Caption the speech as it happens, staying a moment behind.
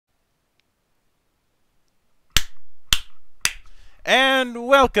And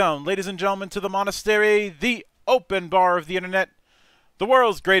welcome, ladies and gentlemen, to the monastery, the open bar of the internet, the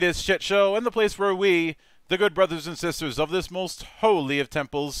world's greatest shit show, and the place where we, the good brothers and sisters of this most holy of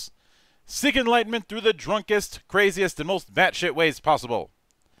temples, seek enlightenment through the drunkest, craziest, and most batshit ways possible.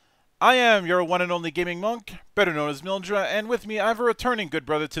 I am your one and only gaming monk, better known as Mildra, and with me I have a returning good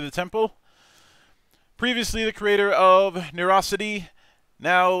brother to the temple, previously the creator of Nerosity,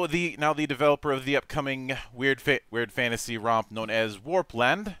 now the developer of the upcoming weird fantasy romp known as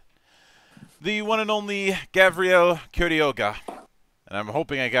Warpland, the one and only Gavriel Quiroga. And I'm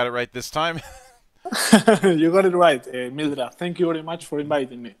hoping I got it right this time. You got it right, Mildra. Thank you very much for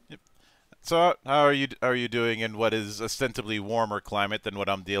inviting me. Yep. So, how are you doing in what is ostensibly warmer climate than what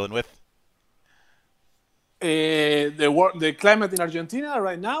I'm dealing with? The climate in Argentina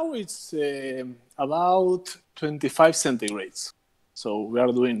right now it's about 25 centigrades. So we are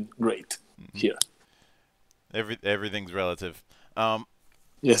doing great here. Everything's relative.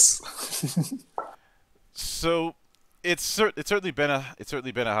 Yes. So it's certainly been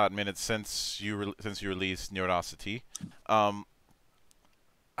a hot minute since you released Neurosity. How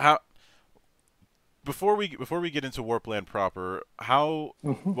before we get into Warpland proper,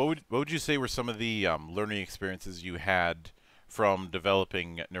 what would you say were some of the learning experiences you had from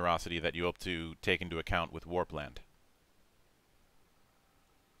developing Neurosity that you hope to take into account with Warpland?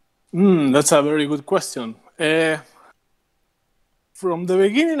 That's a very good question. From the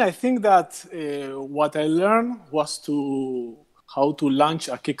beginning, I think that what I learned was how to launch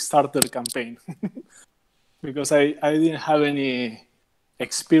a Kickstarter campaign because I didn't have any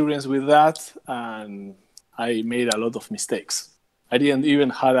experience with that and I made a lot of mistakes. I didn't even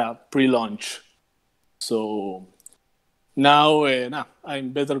have a pre-launch. So now I'm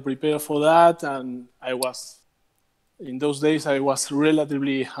better prepared for that, and in those days I was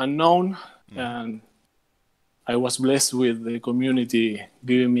relatively unknown, and I was blessed with the community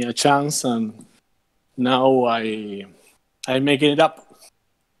giving me a chance, and now I'm making it up.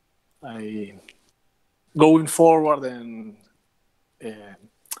 Going forward, and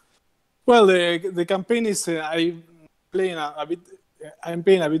the campaign is I'm paying a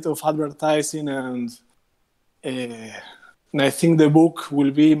bit of advertising, and I think the book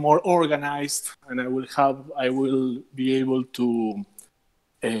will be more organized, and I will be able to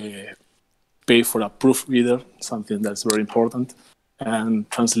pay for a proofreader, something that's very important, and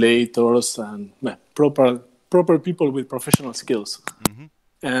translators and proper people with professional skills.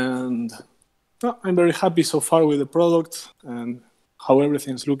 And I'm very happy so far with the product and how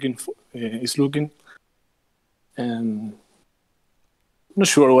everything's looking. And I'm not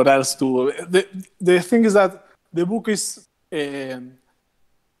sure what else to. The thing is that the book is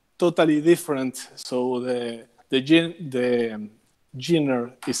totally different, so the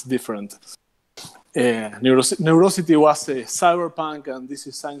genre is different. Neurosity was cyberpunk, and this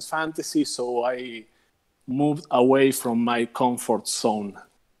is science fantasy, so I moved away from my comfort zone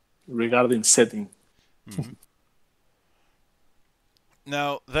regarding setting.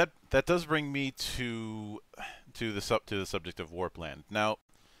 Now that does bring me to the subject of Warpland. Now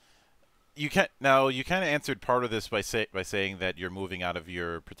you kind of answered part of this by saying that you're moving out of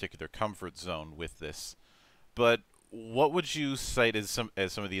your particular comfort zone with this, but what would you cite as some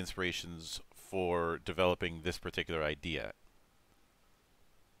of the inspirations for developing this particular idea?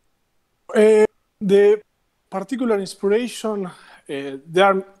 The particular inspiration, there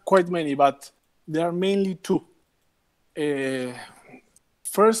are quite many, but there are mainly two.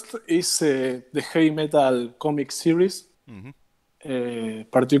 First is the heavy metal comic series,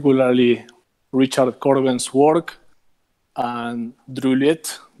 particularly Richard Corben's work and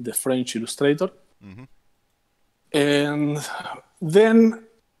Druliet, the French illustrator. And then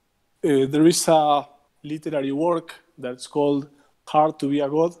there is a literary work that's called Hard to Be a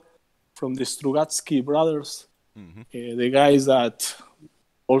God from the Strugatsky brothers, the guys that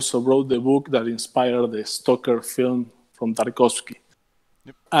also wrote the book that inspired the Stoker film from Tarkovsky.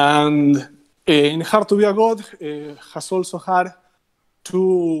 Yep. And in Hard to Be a God has also had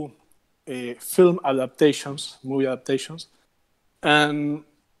two movie adaptations. And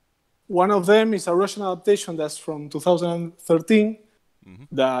one of them is a Russian adaptation that's from 2013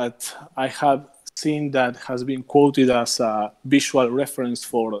 that I have seen that has been quoted as a visual reference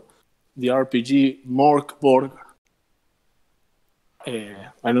for the RPG Morkborg. I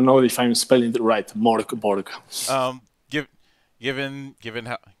don't know if I'm spelling it right, Morkborg. Given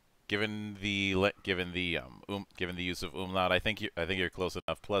the use of umlaut, I think you're close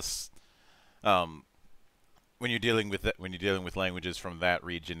enough. Plus, when you're dealing with languages from that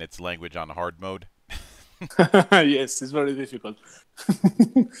region, it's language on hard mode. Yes, it's very difficult.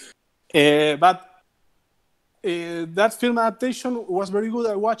 But That film adaptation was very good.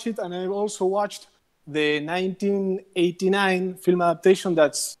 I watched it, and I also watched the 1989 film adaptation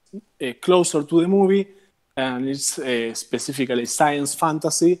that's closer to the movie, and it's specifically science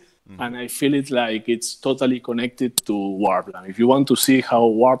fantasy, and I feel it like it's totally connected to Warpland. If you want to see how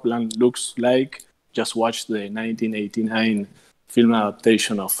Warpland looks like, just watch the 1989 film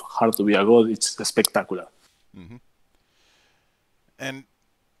adaptation of Hard to Be a God. It's spectacular. Mm-hmm. And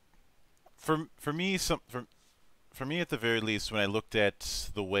for me, for me, at the very least, when I looked at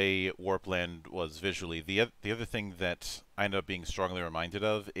the way Warpland was visually, the other thing that I ended up being strongly reminded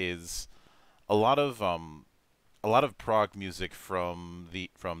of is a lot of prog music from the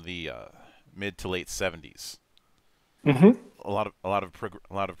mid to late 70s. Mm-hmm. A lot of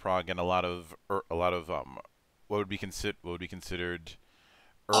prog and a lot of what would be considered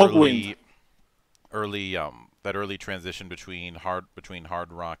Hawkwind. that early transition between hard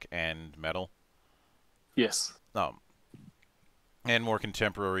rock and metal. Yes. And more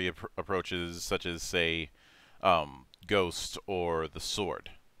contemporary approaches, such as, say, Ghost or The Sword,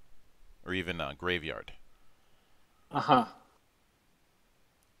 or even Graveyard. Uh-huh.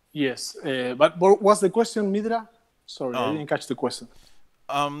 Yes. But what's the question, Midra? Sorry, I didn't catch the question.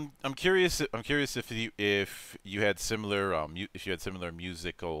 I'm curious if you had similar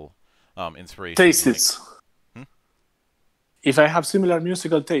musical inspiration. Tastes. If I have similar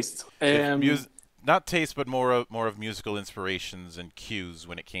musical tastes. Not taste, but more of musical inspirations and cues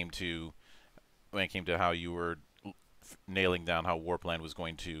when it came to how you were nailing down how Warpland was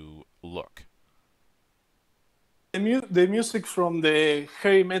going to look. The music from the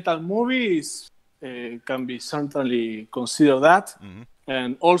heavy metal movies can be certainly considered that,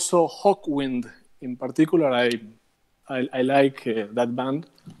 and also Hawkwind in particular. I like that band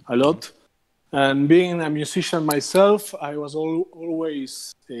a lot. And being a musician myself, I was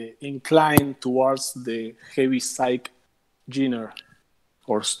always inclined towards the heavy psych genre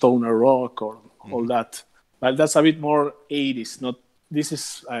or stoner rock or all that. But that's a bit more 80s. Not this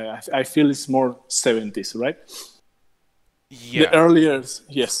is. I feel it's more 70s, right? Yeah. The earlier,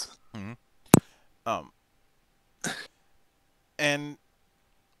 yes. And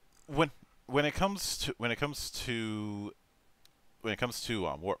when it comes to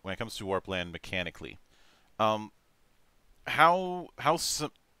Warpland mechanically, what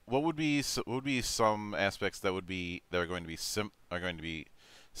would be some aspects that are going to be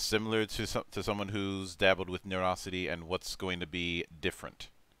similar to someone who's dabbled with Neurosity, and what's going to be different?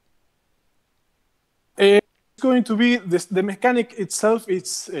 It's going to be the mechanic itself.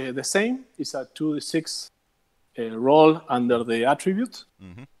 It's the same. It's a 2d6 roll under the attribute.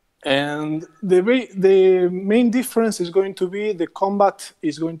 And the main difference is going to be the combat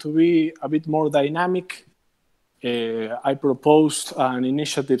is going to be a bit more dynamic. I proposed an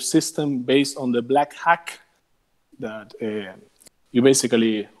initiative system based on the black hack that you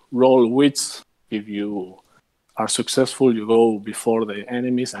basically roll wits. If you are successful, you go before the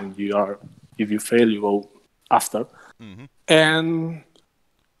enemies, and if you fail, you go after. And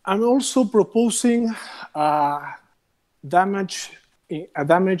I'm also proposing a damage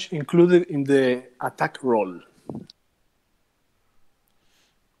included in the attack roll.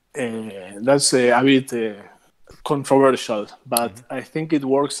 That's a bit controversial, but I think it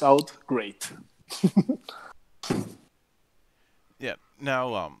works out great. Yeah.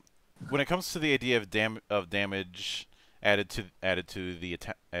 Now, when it comes to the idea of damage added to the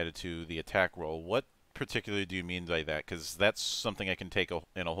attack roll, what particularly do you mean by that? Because that's something I can take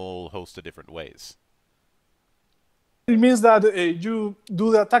in a whole host of different ways. It means that you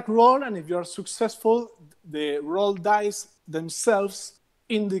do the attack roll, and if you are successful, the roll dice themselves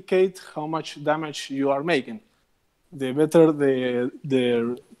indicate how much damage you are making. The better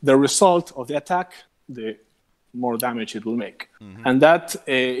the result of the attack, the more damage it will make. And that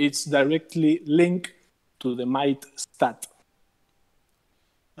it's directly linked to the might stat.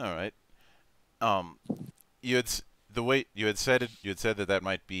 All right. You had said that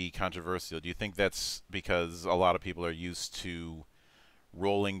might be controversial. Do you think that's because a lot of people are used to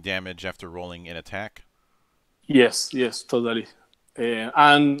rolling damage after rolling an attack? Yes, totally.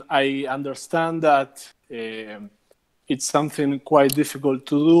 And I understand that it's something quite difficult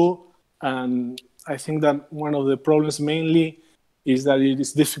to do, and I think that one of the problems mainly is that it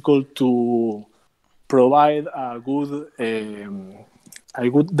is difficult to provide a good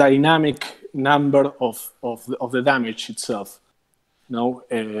dynamic number of the damage itself. No,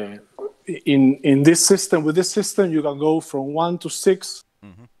 in this system, with this system, you can go from 1 to 6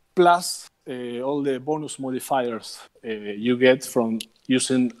 plus all the bonus modifiers you get from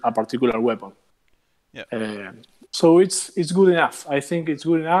using a particular weapon. Yeah. So it's good enough. I think it's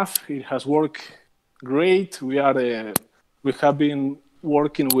good enough. It has worked great. We have been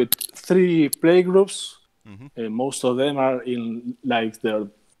working with 3 play groups. Most of them are in like their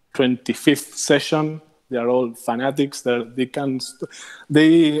 25th session. They are all fanatics. They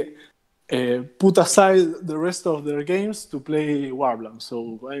put aside the rest of their games to play WARPLAND.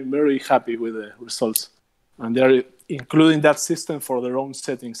 So I'm very happy with the results. And they're including that system for their own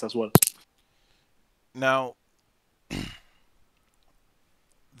settings as well. Now,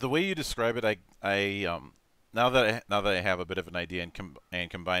 the way you describe it, now that I have a bit of an idea and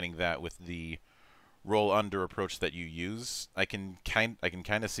combining that with the roll under approach that you use, I can kind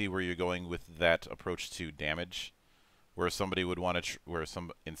of see where you're going with that approach to damage, where somebody would want to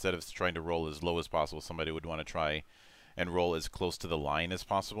instead of trying to roll as low as possible, somebody would want to try and roll as close to the line as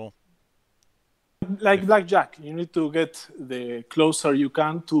possible. Like blackjack, you need to get the closer you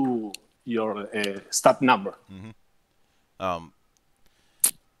can to your stat number.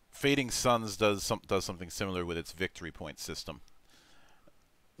 Fading Suns does something similar with its victory point system.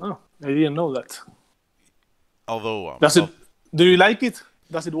 Oh, I didn't know that. Although, do you like it?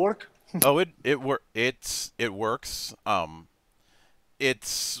 Does it work? Oh, it works.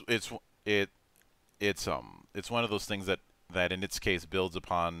 It's one of those things that in its case builds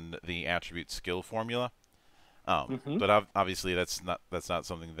upon the attribute skill formula. But obviously that's not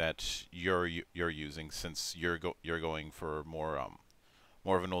something that you're using, since you're going for more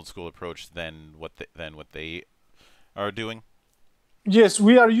of an old school approach than what they are doing. Yes,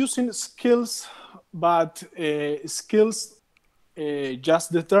 we are using skills, but skills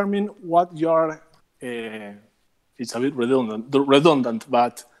just determine what you're. It's a bit redundant,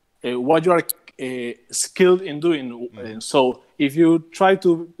 but what you are skilled in doing. So if you try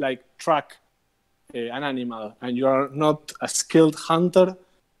to track an animal and you are not a skilled hunter,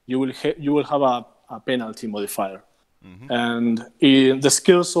 you will have a penalty modifier. And the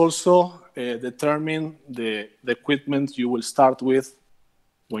skills also determine the equipment you will start with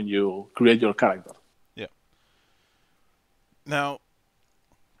when you create your character. Yeah. Now,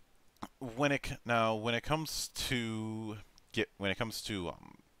 when it comes to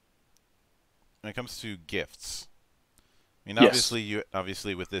gifts, I mean,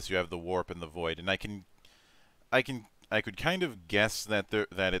 obviously with this you have the warp and the void, and I could kind of guess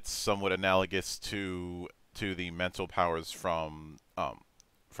that it's somewhat analogous to the mental powers from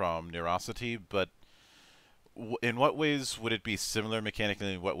Nerosity, but in what ways would it be similar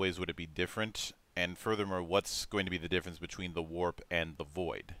mechanically? In what ways would it be different? And furthermore, what's going to be the difference between the warp and the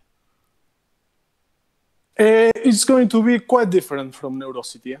void? It's going to be quite different from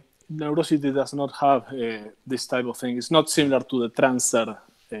Nerosity. Nerosity does not have this type of thing. It's not similar to the transfer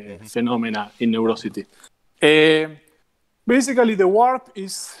phenomena in Nerosity. Basically, the warp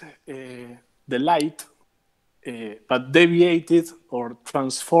is the light, but deviated or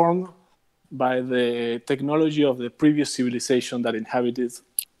transformed by the technology of the previous civilization that inhabited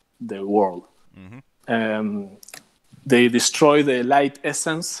the world. They destroyed the light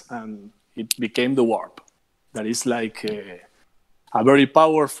essence and it became the warp. That is like a very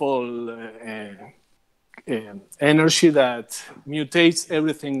powerful energy that mutates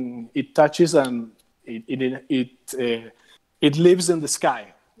everything it touches, and it lives in the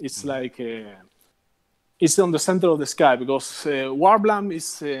sky. It's like it's on the center of the sky, because WARPLAND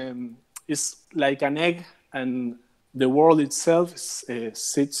is like an egg, and the world itself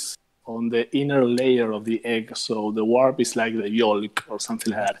sits on the inner layer of the egg. So the warp is like the yolk or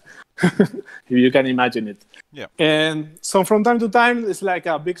something like that, if you can imagine it. Yeah. And so from time to time, it's like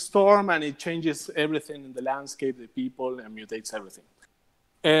a big storm, and it changes everything in the landscape, the people, and mutates everything.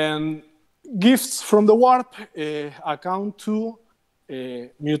 And gifts from the warp account to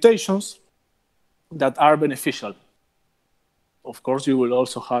mutations that are beneficial. Of course, you will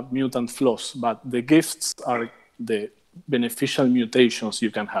also have mutant flaws, but the gifts are the beneficial mutations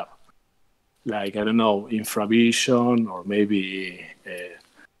you can have. Like, I don't know, infravision, or maybe a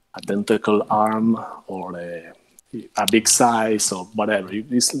tentacle arm, or a big size, or whatever.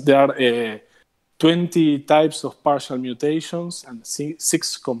 There are 20 types of partial mutations and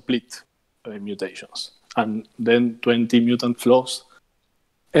 6 complete mutations, and then 20 mutant flaws.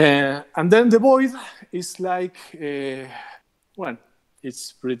 And then the void is like, well,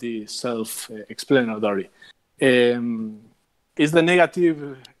 it's pretty self-explanatory. It's the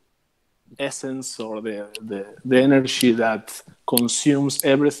negative essence, or the energy that consumes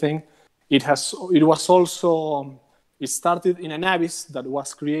everything. It started in an abyss that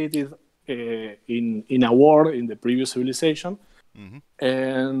was created in a war in the previous civilization.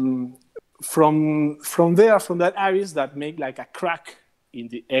 And from that abyss that make like a crack in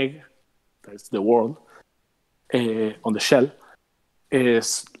the egg, that's the world, on the shell,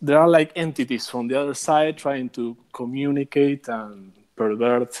 is there are like entities from the other side trying to communicate and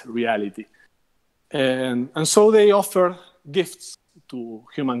pervert reality. And so they offer gifts to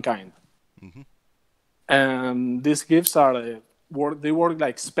humankind. Mm-hmm. And these gifts are they work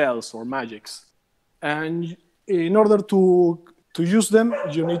like spells or magics. And in order to use them,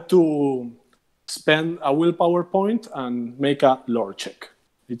 you need to spend a willpower point and make a lore check.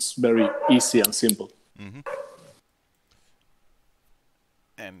 It's very easy and simple. Mm-hmm.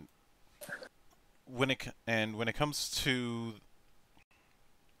 And when it comes to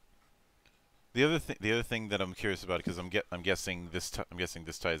the other thing that I'm curious about, because I'm guessing this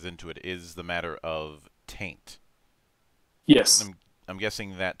ties into it, is the matter of taint. Yes. I'm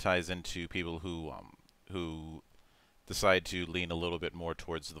guessing that ties into people who decide to lean a little bit more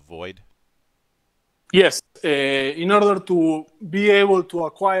towards the void. Yes. In order to be able to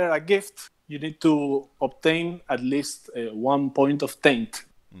acquire a gift, you need to obtain at least 1 point of taint.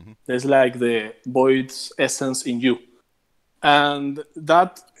 Mm-hmm. There's like the void's essence in you. And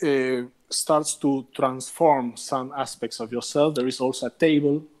that starts to transform some aspects of yourself. There is also a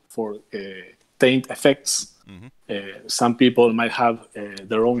table for taint effects. Mm-hmm. Some people might have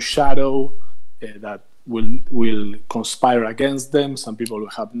their own shadow that will conspire against them. Some people will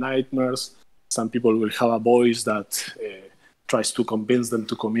have nightmares. Some people will have a voice that tries to convince them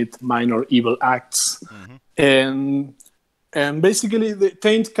to commit minor evil acts. Mm-hmm. And basically, the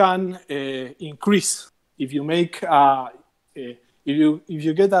taint can increase if you make if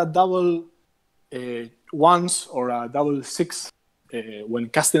you get a double once or a double 6 when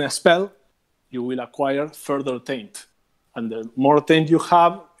casting a spell, you will acquire further taint. And the more taint you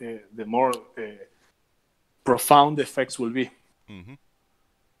have, the more profound the effects will be. Mm-hmm.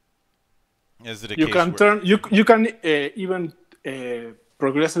 Is it a you case can where... turn you can even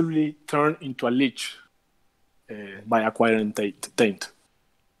progressively turn into a lich by acquiring taint.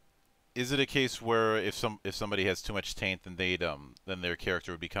 Is it a case where if somebody has too much taint, then then their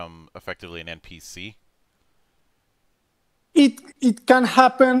character would become effectively an NPC? It can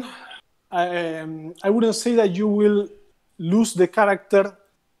happen. I wouldn't say that you will lose the character,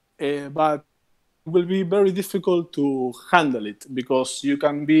 but it will be very difficult to handle it because you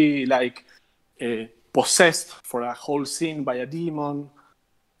can be like possessed for a whole scene by a demon.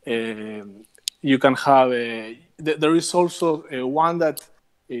 You can have there is also one that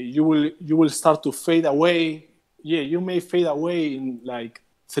you will start to fade away. Yeah, you may fade away in like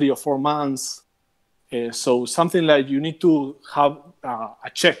 3 or 4 months. So something like you need to have a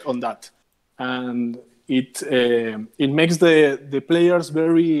check on that, and it makes the players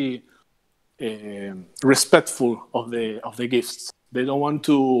very respectful of the gifts. They don't want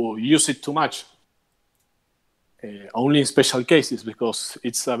to use it too much. Only in special cases, because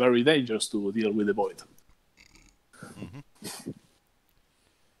it's very dangerous to deal with the void. Mm-hmm.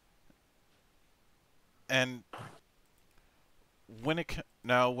 And when it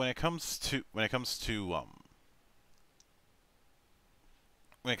comes to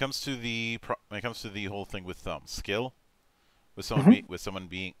the whole thing with skill, with someone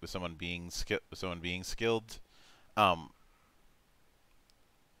being skilled,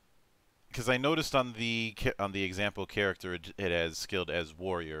 because I noticed on the example character it has skilled as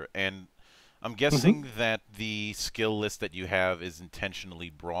warrior, and I'm guessing that the skill list that you have is intentionally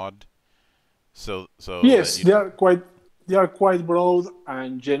broad. So yes, they are quite broad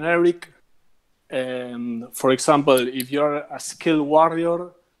and generic. For example, if you're a skilled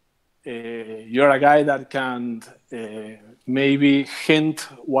warrior, you're a guy that can maybe hint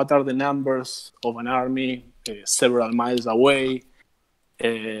what are the numbers of an army several miles away.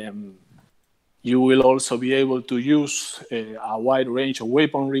 You will also be able to use a wide range of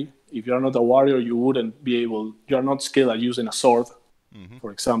weaponry. If you're not a warrior, you wouldn't be able. You're not skilled at using a sword,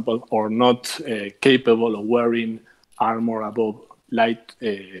 for example, or not capable of wearing armor above light.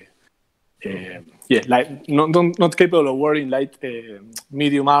 Not capable of wearing light,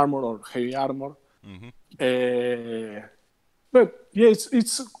 medium armor or heavy armor. But yeah,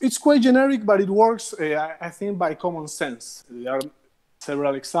 it's quite generic, but it works. I think by common sense. There are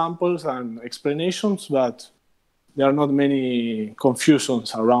several examples and explanations, but there are not many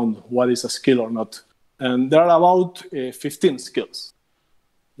confusions around what is a skill or not. And there are about 15 skills.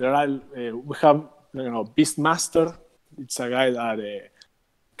 We have Beastmaster. It's a guy that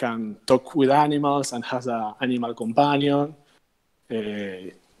can talk with animals and has an animal companion.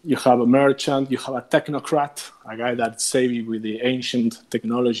 You have a merchant. You have a technocrat, a guy that's savvy with the ancient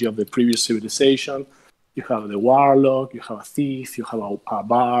technology of the previous civilization. You have the warlock. You have a thief. You have a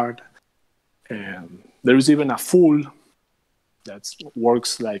bard. There is even a fool that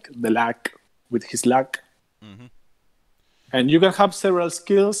works like the luck with his luck. And you can have several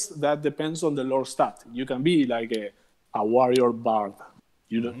skills that depends on the lore stat. You can be like a warrior bard.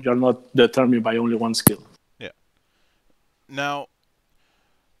 You're not determined by only one skill. Yeah. Now,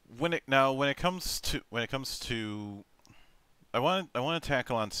 when it comes to I want to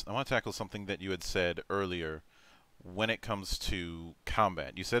tackle something that you had said earlier when it comes to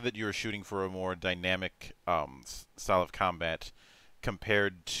combat. You said that you were shooting for a more dynamic style of combat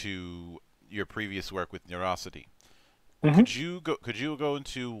compared to your previous work with Neurosity. Could you go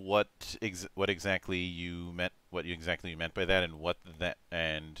into what exactly you meant by that,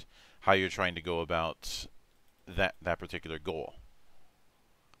 and how you're trying to go about that particular goal?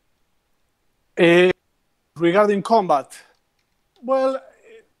 Regarding combat, well,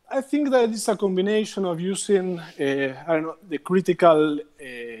 I think that it's a combination of using I don't know, the critical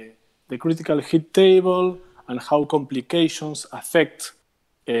hit table and how complications affect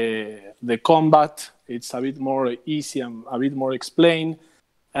the combat. It's a bit more easy and a bit more explained,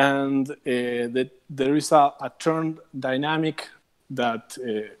 and there is a turn dynamic that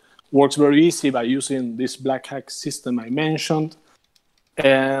works very easy by using this black hack system I mentioned,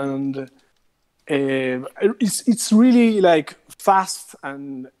 and it's really like fast,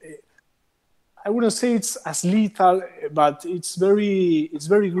 and I wouldn't say it's as lethal, but it's very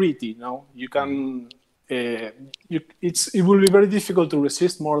gritty. You know, you can it will be very difficult to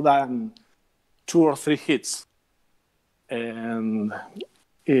resist more than 2 or 3 hits, and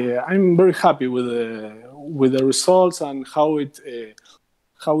I'm very happy with the results and how it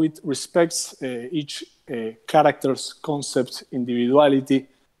respects each character's concept individuality.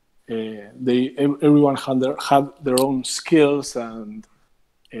 Everyone had their own skills, and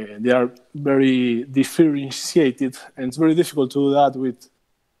they are very differentiated, and it's very difficult to do that with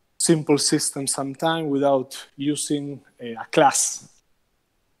simple systems sometimes without using a class.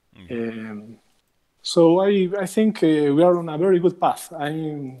 So I think we are on a very good path.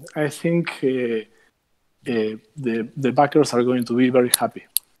 I think the backers are going to be very happy.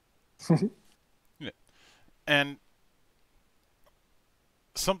 Yeah. And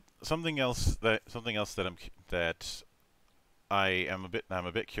something else that I'm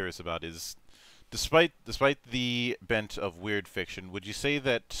a bit curious about is, despite the bent of weird fiction, would you say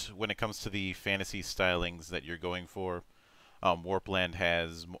that when it comes to the fantasy stylings that you're going for, Warpland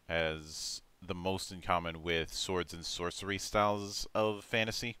has the most in common with swords and sorcery styles of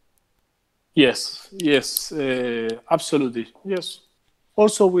fantasy? Yes, absolutely. Yes.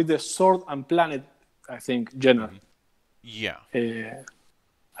 Also with the sword and planet, I think, genre. Yeah.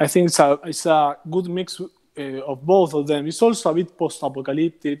 I think it's a good mix of both of them. It's also a bit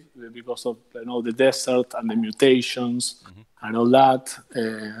post-apocalyptic because of the desert and the mutations and all that.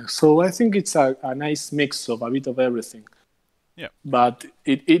 So I think it's a nice mix of a bit of everything. Yeah. But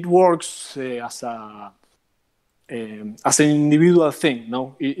it works as an individual thing.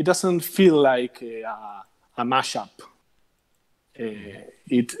 No, it doesn't feel like a mashup.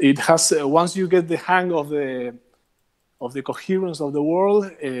 It has once you get the hang of the coherence of the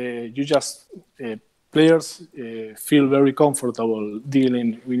world, you just players feel very comfortable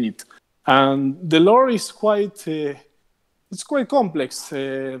dealing with it, and the lore is quite complex.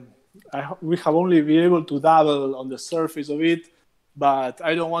 We have only been able to dabble on the surface of it, but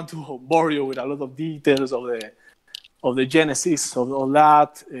I don't want to bore you with a lot of details of the genesis of all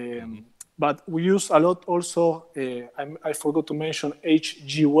that. But we use a lot also. I forgot to mention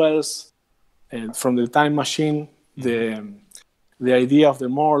H.G. Wells from the Time Machine. The idea of the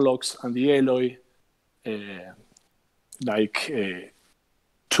Morlocks and the Eloi, like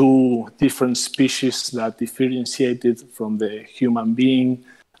 2 different species that differentiated from the human being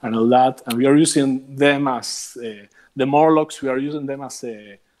and all that, and we are using them as the Morlocks. We are using them as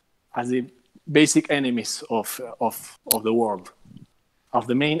the basic enemies of the world, of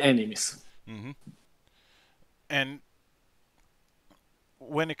the main enemies. And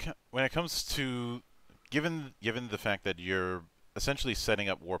when it comes to given the fact that you're essentially setting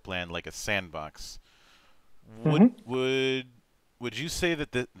up Warpland like a sandbox, would you say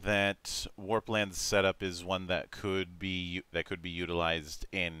that Warpland's setup is one that could be utilized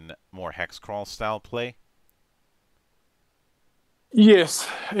in more hex crawl style play? Yes,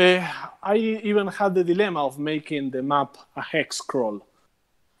 I even had the dilemma of making the map a hex crawl,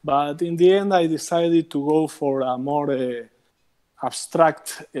 but in the end I decided to go for a more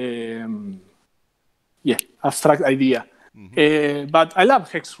abstract idea. But I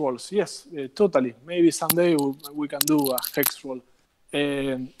love hex rolls. Yes, totally. Maybe someday we can do a hex roll.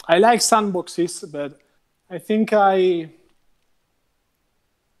 I like sandboxes, but I think our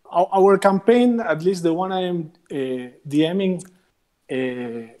campaign, at least the one I am DMing,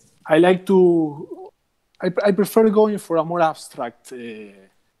 I like to I prefer going for a more abstract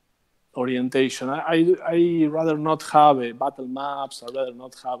orientation. I rather not have battle maps. I'd rather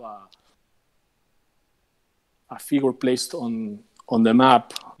not have a figure placed on the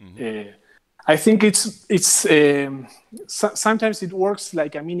map. I think it's sometimes it works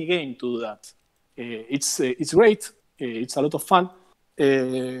like a mini game to do that. It's great. It's a lot of fun.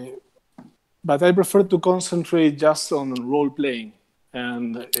 But I prefer to concentrate just on role playing.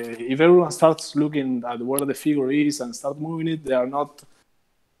 And if everyone starts looking at where the figure is and start moving it, they are not.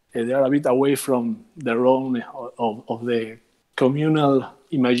 They are a bit away from their own of the communal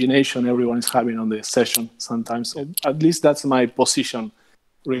imagination everyone is having on the session. Sometimes, at least that's my position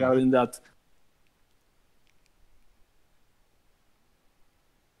regarding that.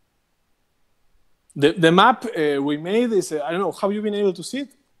 The map we made is I don't know. Have you been able to see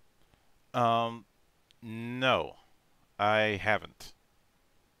it? No, I haven't.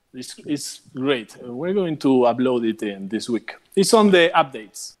 It's great. We're going to upload it in this week. It's on the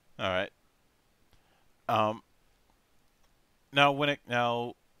updates. All right. I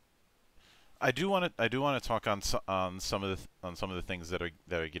do want to talk on some of the things that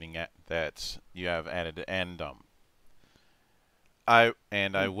are getting at that you have added, and I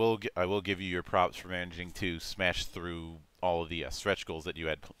will give you your props for managing to smash through all of the stretch goals that you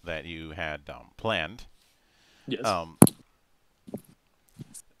had planned. Yes.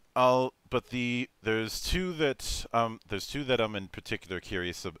 But there's two that I'm in particular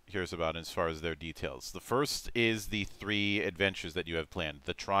curious about as far as their details. The first is the 3 adventures that you have planned: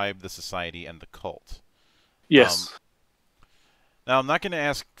 the tribe, the society, and the cult. Yes. Now I'm not going to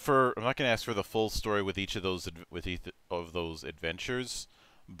ask for the full story with each of those adventures,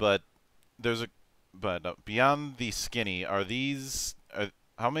 but beyond the skinny,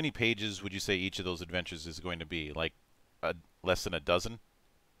 how many pages would you say each of those adventures is going to be? Like less than a dozen?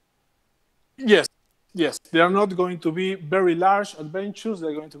 Yes. They are not going to be very large adventures.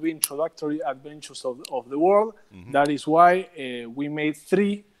 They're going to be introductory adventures of the world. That is why we made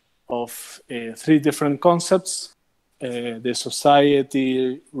 3 of 3 different concepts. The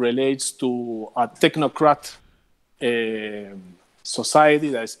society relates to a technocrat society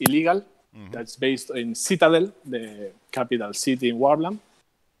that is illegal, that's based in Citadel, the capital city in WARPLAND.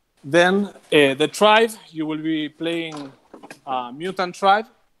 Then the tribe, you will be playing a mutant tribe.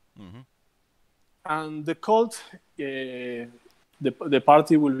 And the cult, the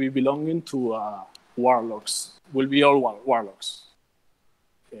party will be belonging to warlocks, will be all warlocks,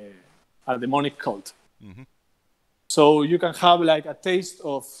 a demonic cult. So you can have like a taste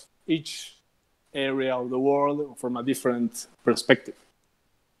of each area of the world from a different perspective.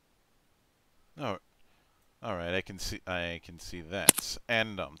 Oh, all right. I can see that.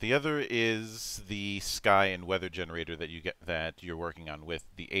 And the other is the sky and weather generator that you're working on with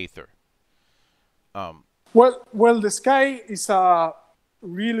the Aether. Well, the sky is a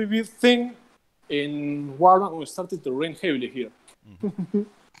really big thing in Warland. It started to rain heavily here.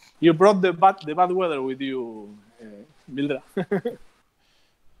 You brought the bad weather with you, Mildra.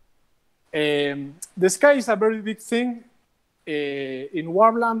 The sky is a very big thing in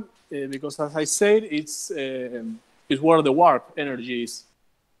Warland because, as I said, it's where the warp energy is,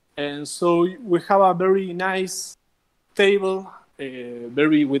 and so we have a very nice table,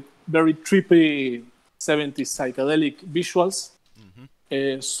 with very trippy 70s psychedelic visuals.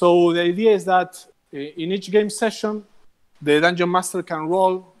 So the idea is that in each game session, the dungeon master can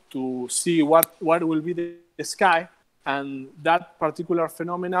roll to see what will be the sky, and that particular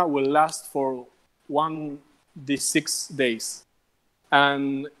phenomena will last for 1d6 days.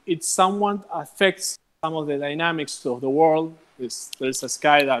 And it somewhat affects some of the dynamics of the world. There's a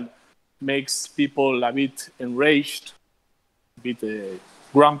sky that makes people a bit enraged, a bit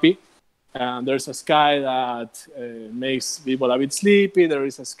grumpy. And there's a sky that makes people a bit sleepy. There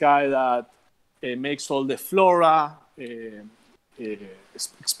is a sky that makes all the flora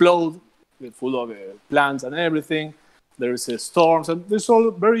explode, full of plants and everything. There is a storm. So there's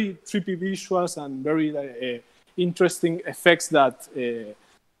all very trippy visuals and very interesting effects that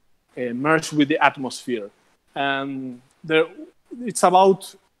merge with the atmosphere. And it's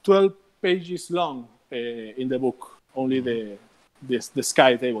about 12 pages long in the book, only the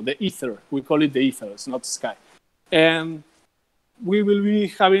sky table, the ether. We call it the ether, it's not sky. And we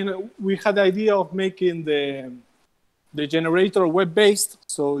had the idea of making the generator web-based,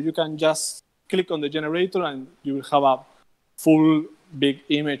 so you can just click on the generator and you will have a full big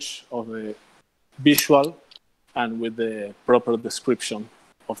image of the visual and with the proper description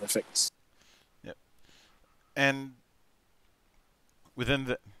of effects. Yep. And within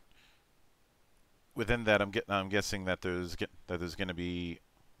that, I'm guessing that there's going to be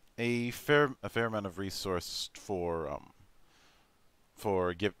a fair amount of resource for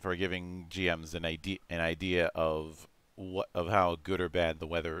giving GMs an idea of how good or bad the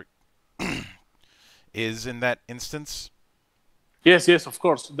weather is in that instance. Yes, yes, of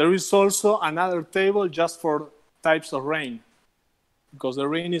course. There is also another table just for types of rain, because the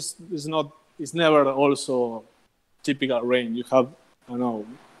rain is never also typical rain. You have, I don't know,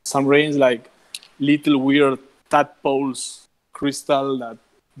 some rains like little weird tadpoles, crystal that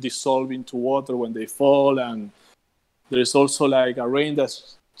dissolve into water when they fall, and there is also like a rain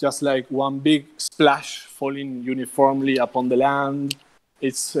that's just like one big splash falling uniformly upon the land.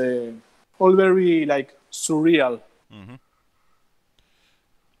 It's all very like surreal. Mm-hmm.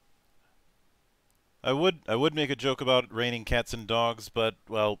 I would make a joke about it raining cats and dogs, but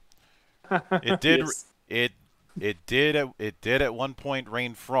well, it did Yes. it did at one point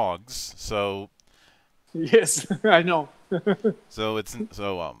rain frogs. So Yes, I know.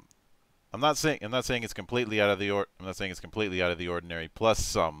 I'm not saying it's completely out of I'm not saying it's completely out of the ordinary.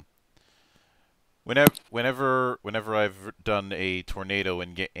 Plus whenever I've done a tornado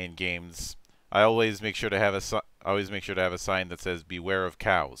in games, I always make sure to have a sign that says "Beware of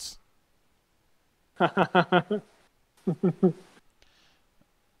cows."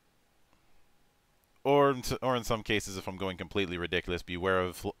 Or in some cases, if I'm going completely ridiculous, beware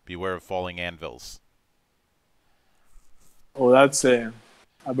of falling anvils. Oh, that's a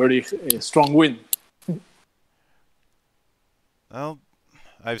very strong wind. Well,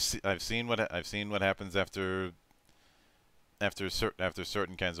 I've seen what happens after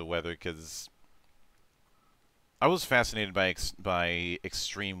certain kinds of weather, because I was fascinated by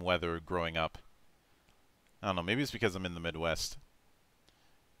extreme weather growing up. I don't know, maybe it's because I'm in the Midwest.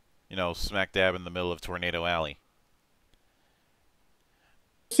 You know, smack dab in the middle of Tornado Alley.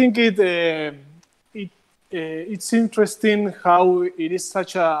 I think it's interesting how it is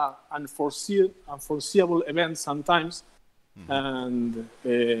such a unforeseeable event sometimes, Mm-hmm.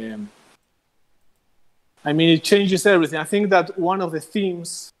 and I mean it changes everything. I think that one of the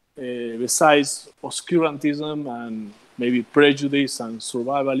themes, besides obscurantism and maybe prejudice and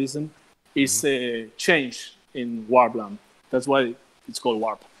survivalism, is change in Warpland. That's why it's called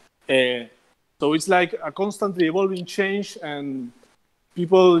Warp. So it's like a constantly evolving change, and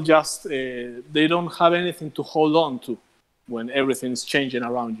people just they don't have anything to hold on to when everything is changing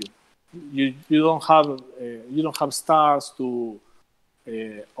around you. You don't have stars to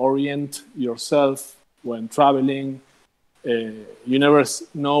orient yourself when traveling. You never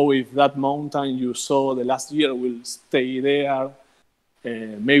know if that mountain you saw the last year will stay there.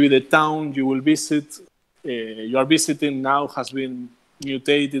 Maybe the town you will visit, you are visiting now, has been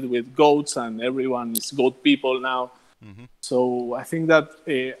mutated with goats, and everyone is goat people now. Mm-hmm. So I think that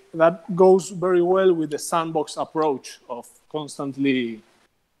that goes very well with the sandbox approach of constantly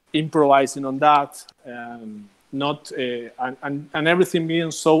improvising on that, and not and everything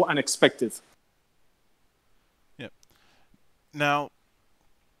being so unexpected. Yep. Now,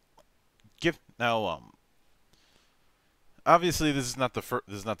 obviously this is not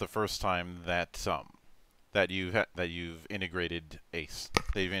the first time that you've integrated a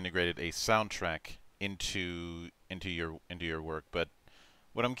soundtrack into your work. But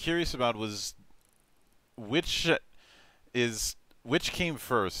what I'm curious about was which which came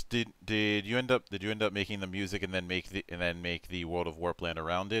first? Did you end up making the music and then make the World of Warpland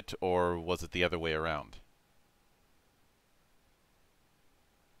around it, or was it the other way around?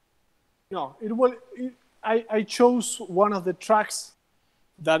 No, it was. I chose one of the tracks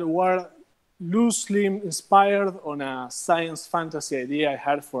that were loosely inspired on a science fantasy idea I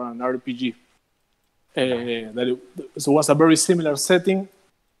had for an RPG. It was a very similar setting,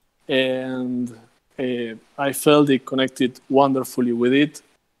 and I felt it connected wonderfully with it.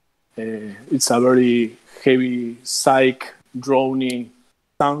 It's a very heavy, psych, drony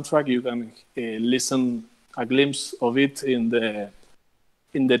soundtrack. You can listen a glimpse of it in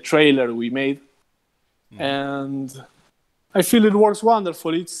the trailer we made, and I feel it works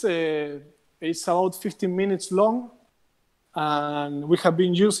wonderful. It's about 15 minutes long, and we have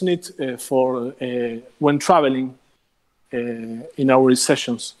been using it for when traveling in our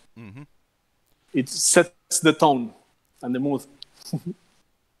sessions. Mm-hmm. It sets the tone and the mood.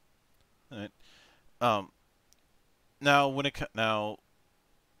 All right. Now when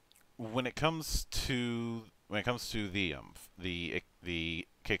it comes to the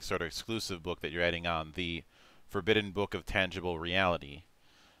Kickstarter exclusive book that you're adding on, the Forbidden Book of Tangible Reality.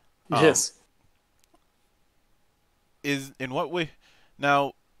 Yes. Is in what way?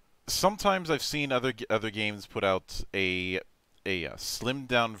 Now, sometimes I've seen other games put out a slimmed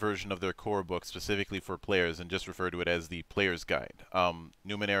down version of their core book specifically for players and just refer to it as the Player's Guide.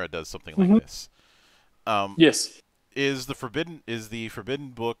 Numenera does something like this. Yes. Is the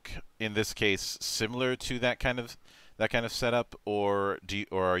Forbidden Book in this case similar to that kind of setup, or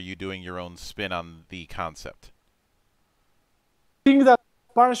are you doing your own spin on the concept? I think that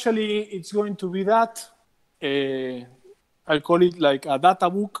partially it's going to be that. I call it like a data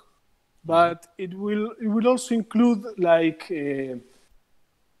book, but it will also include like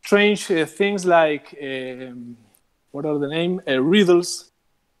strange things like what are the name? Riddles.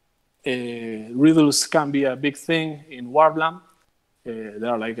 Riddles can be a big thing in WARPLAND. They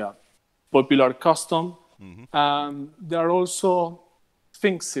are like a popular custom. There are also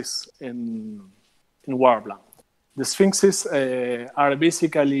sphinxes in WARPLAND. The sphinxes are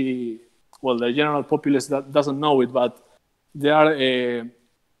basically, well, the general populace that doesn't know it, but they are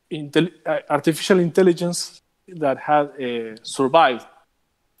artificial intelligence that had survived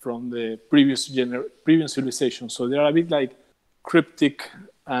from the previous civilization. So they are a bit like cryptic,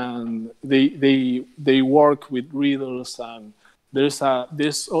 and they work with riddles, and there's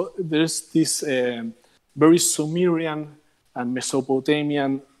this very Sumerian and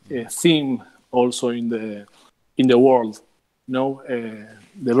Mesopotamian theme also in the world. The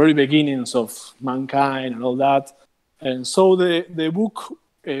very beginnings of mankind and all that. And so the book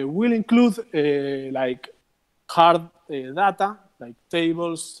will include like hard data, like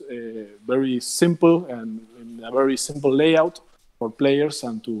tables, very simple and in a very simple layout for players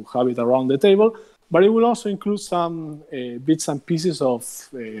and to have it around the table. But it will also include some bits and pieces of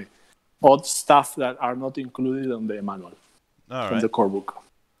odd stuff that are not included on the manual from the core book.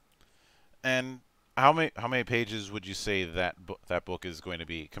 And how many pages would you say that book is going to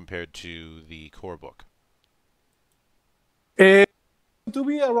be compared to the core book? To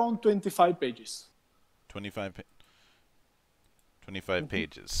be around 25 pages. 25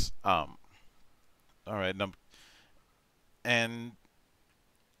 pages. All right. And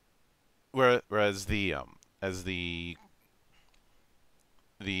whereas the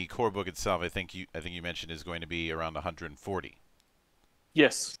core book itself, I think you mentioned, is going to be around 140.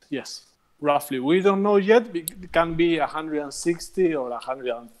 Yes. Roughly. We don't know yet. It can be 160 or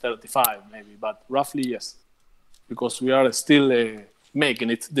 135 maybe, but roughly yes. Because we are still making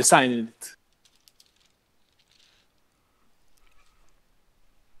it, designing it.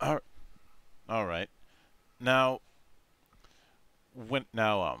 All right. Now, when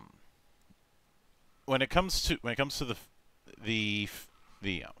it comes to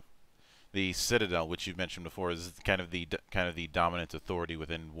the Citadel, which you mentioned before, is kind of the dominant authority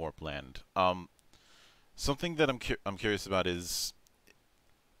within Warpland. Something that I'm curious about is,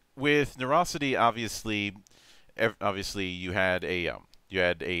 with Nerosity, obviously you had a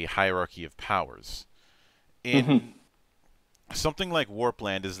hierarchy of powers. In something like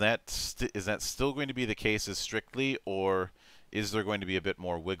Warpland, is that still going to be the case as strictly, or is there going to be a bit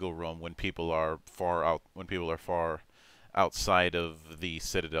more wiggle room when people are far outside of the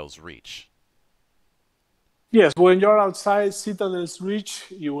Citadel's reach? Yes, when you're outside Citadel's reach,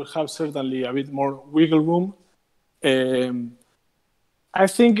 you will have certainly a bit more wiggle room. I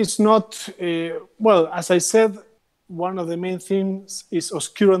think it's not, well, as I said, one of the main themes is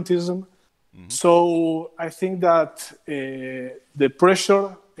oscurantism. So I think that the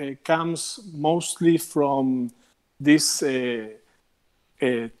pressure comes mostly from this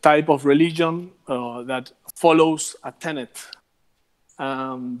type of religion that follows a tenet.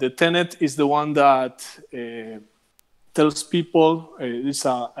 The tenet is the one that tells people, it's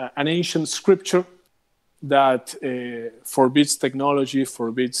an ancient scripture that forbids technology,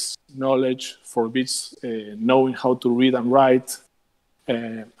 forbids knowledge, forbids knowing how to read and write,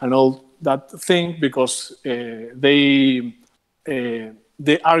 and all that thing, because the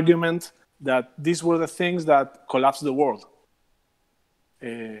argument that these were the things that collapsed the world.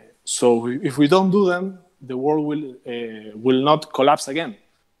 So if we don't do them, the world will not collapse again.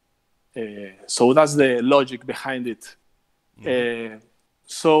 So that's the logic behind it.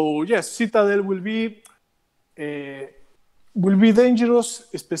 So yes, Citadel will be dangerous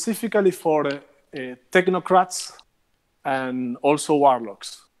specifically for technocrats and also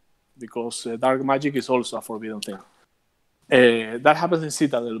warlocks, because dark magic is also a forbidden thing. That happens in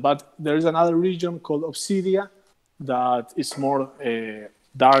Citadel, but there is another region called Obsidia that is more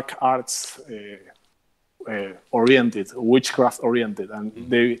dark arts oriented, witchcraft oriented,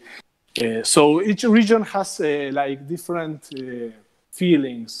 and so each region has like different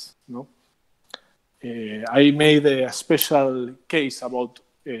feelings. I made a special case about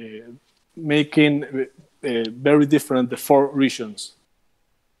making very different the four regions.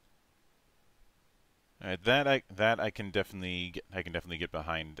 All right, that I can definitely get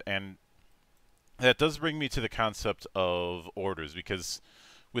behind, and that does bring me to the concept of orders, because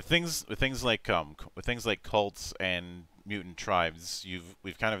with things like cults and mutant tribes,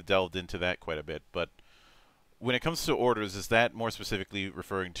 we've kind of delved into that quite a bit. But when it comes to orders, is that more specifically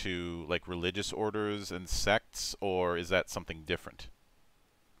referring to like religious orders and sects, or is that something different?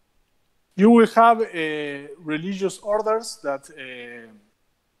 You will have religious orders that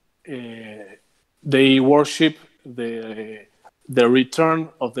they worship the return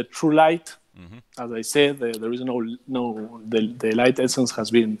of the true light. Mm-hmm. As I said, there is the light essence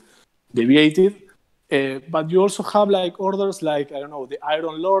has been deviated. But you also have like orders like, I don't know, the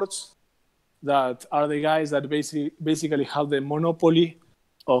Iron Lords, that are the guys that basically have the monopoly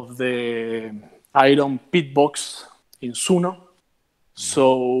of the iron pit box in Suno.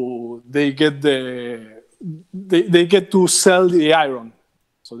 So they get they get to sell the iron.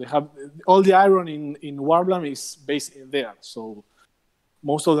 So they have all the iron in WARPLAND is based in there. So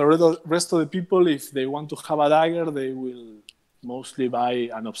most of the rest of the people, if they want to have a dagger, they will mostly buy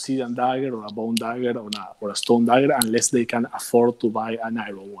an obsidian dagger or a bone dagger or a stone dagger, unless they can afford to buy an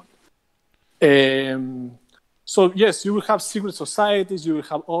iron one. So yes, you will have secret societies, you will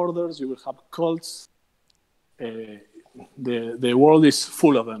have orders, you will have cults. The world is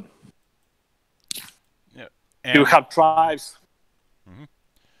full of them. Yeah, you will have tribes. Mm-hmm.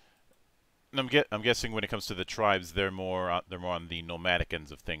 I'm guessing when it comes to the tribes, they're more on the nomadic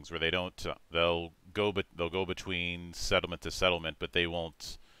ends of things, where they don't they'll go between settlement to settlement, but they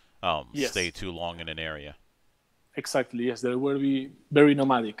won't stay too long in an area. Exactly, yes, they will be very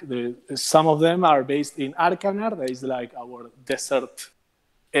nomadic. Some of them are based in Arcanar, that is like our desert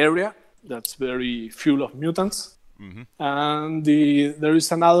area that's very full of mutants. Mm-hmm. And there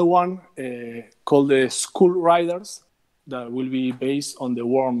is another one called the Skull Riders that will be based on the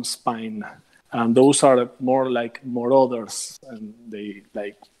Worm Spine. And those are more like marauders, and they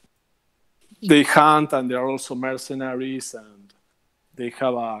hunt, and they are also mercenaries, and they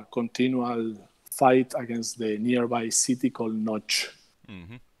have a continual fight against the nearby city called Notch.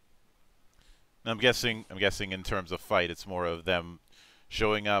 Mm-hmm. I'm guessing in terms of fight, it's more of them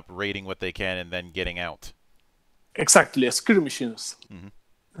showing up, raiding what they can, and then getting out. Exactly, skirmishes.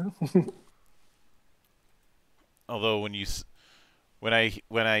 Mm-hmm. Although when I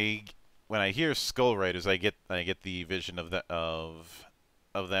hear Skull Riders, I get the vision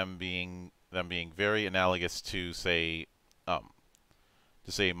of them being very analogous to say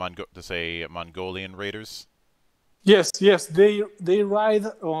Mongolian raiders. Yes, they ride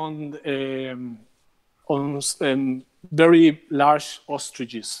on very large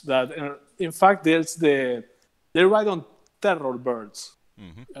ostriches. That in fact they ride on terror birds.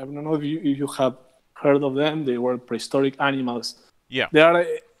 Mm-hmm. I don't know if you have heard of them. They were prehistoric animals. Yeah. They are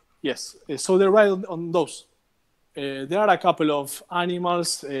yes. So they ride on those. There are a couple of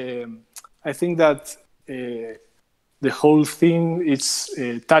animals. I think that the whole thing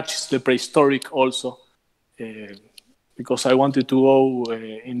touches the prehistoric also, because I wanted to go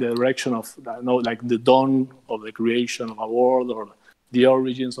in the direction of like the dawn of the creation of a world or the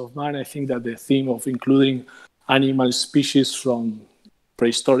origins of man. I think that the theme of including animal species from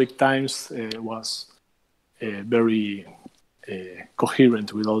prehistoric times was very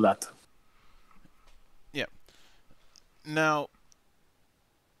coherent with all that. Yeah. Now,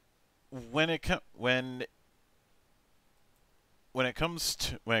 when it comes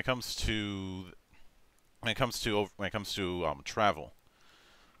to travel,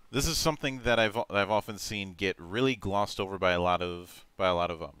 this is something that I've often seen get really glossed over by a lot of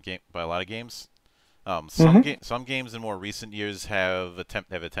games. Some games in more recent years have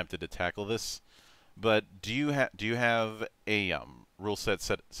attempted to tackle this, but do you have a rule set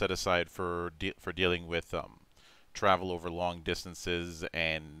aside for dealing with travel over long distances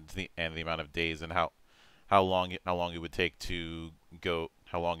and the amount of days, and how long it would take to go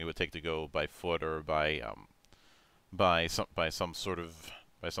by foot or by some sort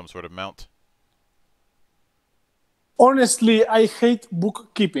of mount? Honestly, I hate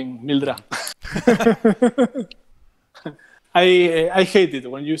bookkeeping, Mildra. I hate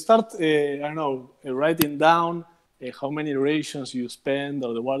it when you start. I don't know, writing down how many rations you spend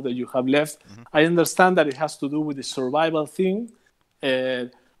or the water you have left. Mm-hmm. I understand that it has to do with the survival thing.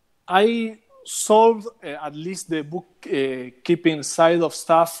 I solved at least the bookkeeping side of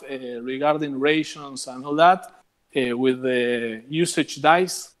stuff regarding rations and all that with the usage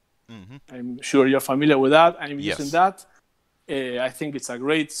dice. Mm-hmm. I'm sure you're familiar with that. I'm using that. I think it's a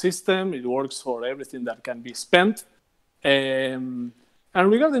great system. It works for everything that can be spent. And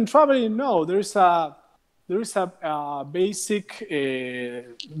regarding traveling, no, there a basic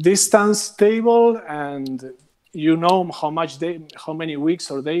distance table, and you know how many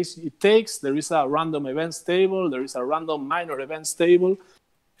weeks or days it takes. There is a random events table. There is a random minor events table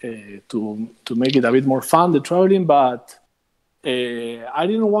to make it a bit more fun, the traveling. But I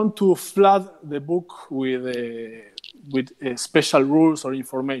didn't want to flood the book with special rules or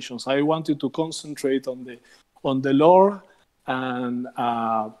information. So I wanted to concentrate on the lore and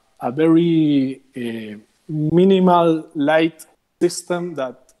a very minimal, light system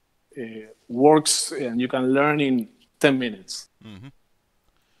that works and you can learn in 10 minutes. Mm-hmm.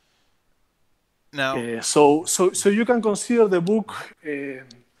 Now, so you can consider the book.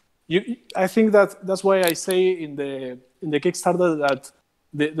 I think that's why I say in the Kickstarter that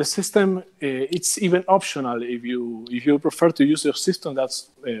the system it's even optional. If you prefer to use your system, that's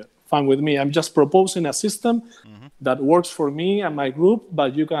fine with me. I'm just proposing a system that works for me and my group,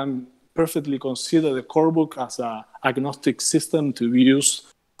 but you can perfectly consider the core book as an agnostic system to be used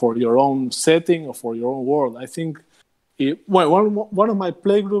for your own setting or for your own world. I think one of my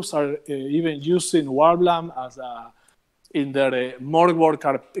playgroups are even using WARPLAND as in their Morgborg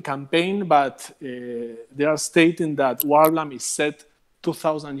campaign, but they are stating that WARPLAND is set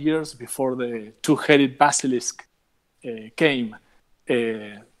 2,000 years before the two-headed basilisk came.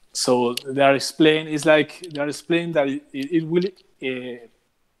 So they are explaining that it will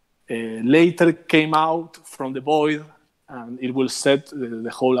later came out from the void, and it will set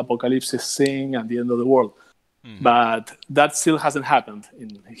the whole apocalypse thing and the end of the world. Mm-hmm. But that still hasn't happened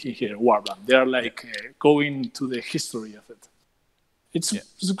in here, WARPLAND. They are going to the history of it.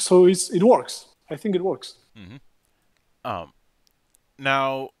 It works. I think it works. Mm-hmm.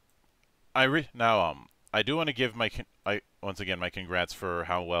 Now, I do want to give once again my congrats for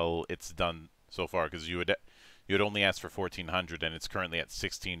how well it's done so far, because you had only asked for 1,400 and it's currently at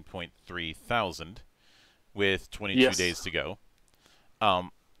 16.3 thousand with 22 days to go. How?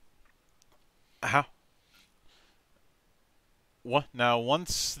 What now?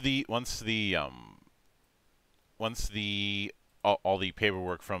 Once all the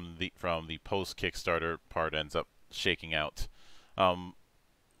paperwork from the post Kickstarter part ends up shaking out,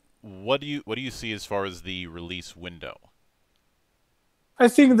 what do you see as far as the release window? I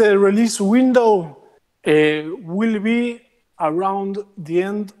think the release window will be around the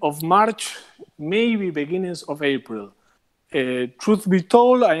end of March, maybe beginnings of April. Truth be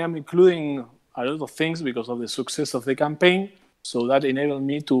told, I am including a lot of things because of the success of the campaign. So that enabled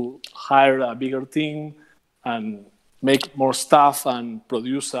me to hire a bigger team and make more stuff and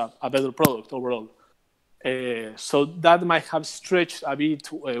produce a better product overall. So that might have stretched a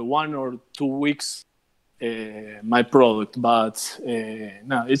bit, 1 or 2 weeks, my product. But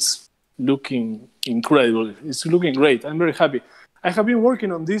no, it's looking incredible. It's looking great. I'm very happy. I have been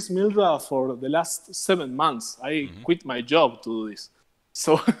working on this, Mildra, for the last 7 months. I quit my job to do this.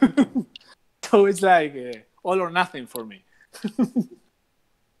 So, so it's like all or nothing for me.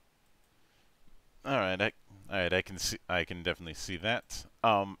 All right, I can definitely see that.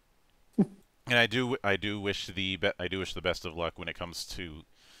 And I do wish the best of luck when it comes to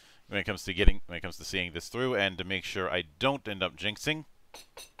seeing this through, and to make sure I don't end up jinxing.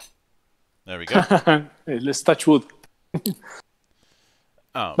 There we go. Let's touch wood.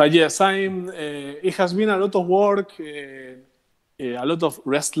 But yes, it has been a lot of work, a lot of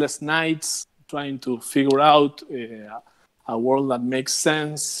restless nights trying to figure out a world that makes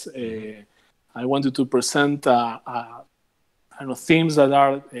sense. I wanted to present themes that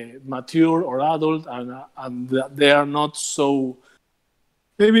are mature or adult, and they are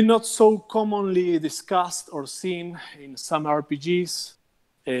maybe not so commonly discussed or seen in some RPGs.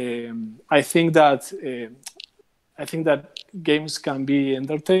 I think that games can be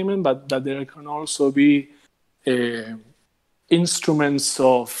entertainment, but that there can also be instruments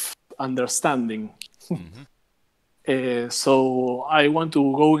of understanding. So I want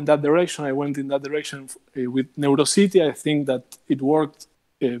to go in that direction. I went in that direction with NeuroCity. I think that it worked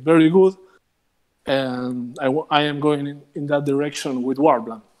very good. And I am going in that direction with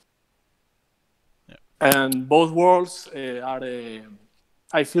WARPLAND. Yeah. And both worlds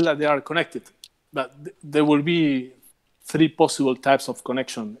I feel that they are connected. But there will be 3 possible types of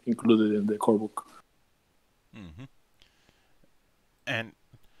connection included in the core book. And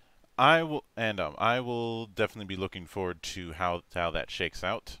I will definitely be looking forward to how that shakes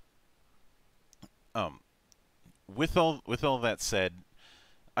out. With all that said,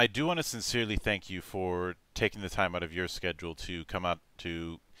 I do want to sincerely thank you for taking the time out of your schedule to come out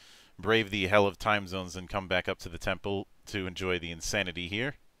to brave the hell of time zones and come back up to the temple to enjoy the insanity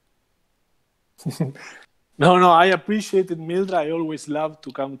here. No, I appreciate it, Mildred. I always love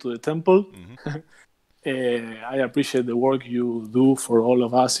to come to the temple. I appreciate the work you do for all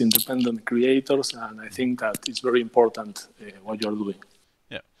of us independent creators, and I think that it's very important what you're doing.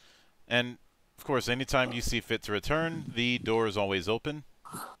 Yeah. And, of course, anytime you see fit to return, the door is always open.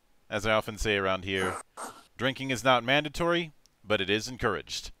 As I often say around here, drinking is not mandatory, but it is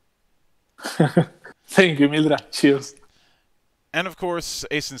encouraged. Thank you, Mildra. Cheers. And, of course,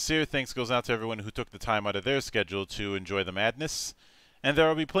 a sincere thanks goes out to everyone who took the time out of their schedule to enjoy the madness. And there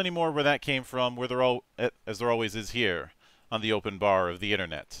will be plenty more where that came from, as there always is here, on the open bar of the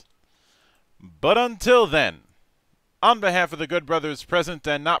internet. But until then, on behalf of the good brothers present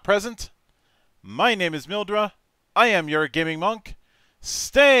and not present, my name is Mildra. I am your gaming monk.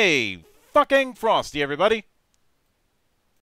 Stay fucking frosty, everybody.